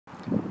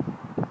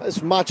This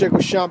is Maciek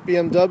with Champ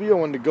BMW. I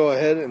wanted to go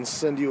ahead and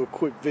send you a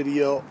quick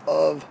video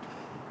of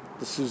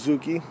the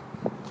Suzuki.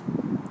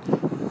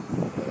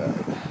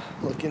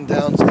 Looking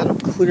down, it's got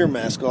a clear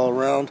mask all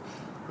around.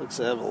 Looks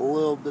to have a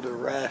little bit of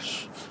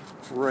rash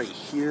right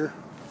here.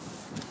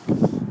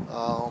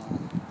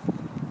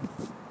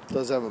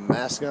 Does have a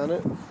mask on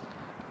it,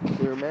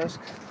 clear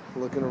mask.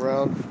 Looking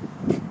around,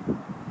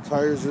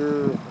 tires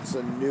are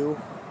new.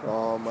 I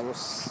don't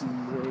see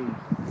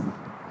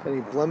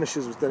any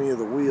blemishes with any of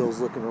the wheels.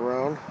 Looking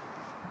around,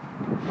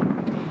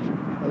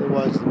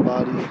 otherwise the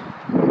body of the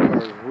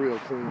car is real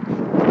clean.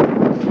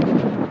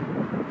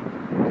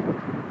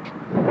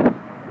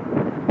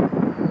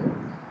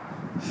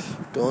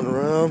 Going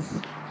around,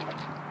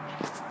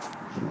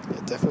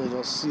 I definitely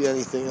don't see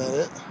anything on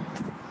it.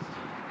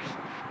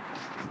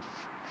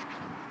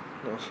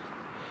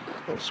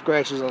 No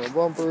scratches on the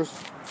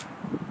bumpers.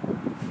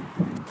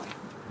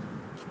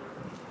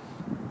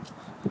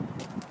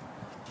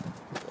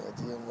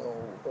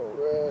 No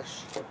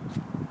rash.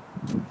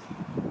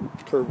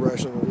 Curb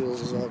rash on the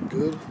wheels is all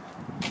good.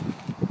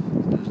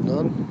 There's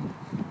none.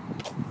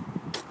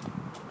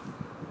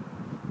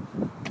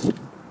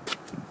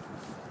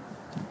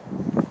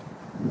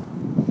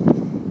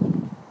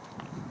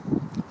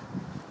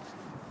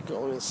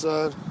 Going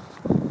inside.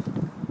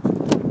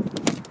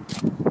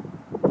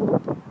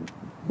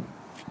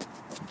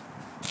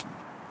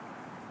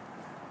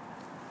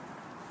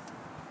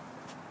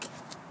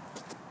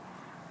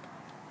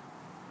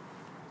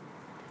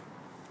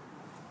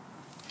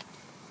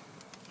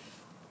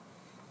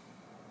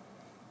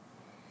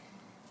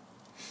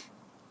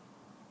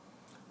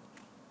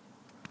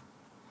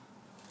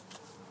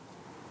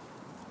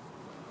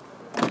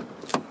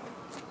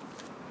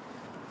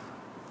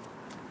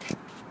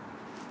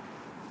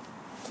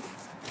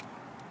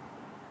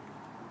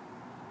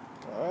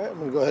 Alright, I'm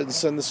going to go ahead and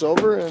send this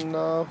over, and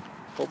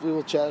hopefully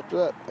we'll chat after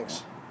that.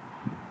 Thanks.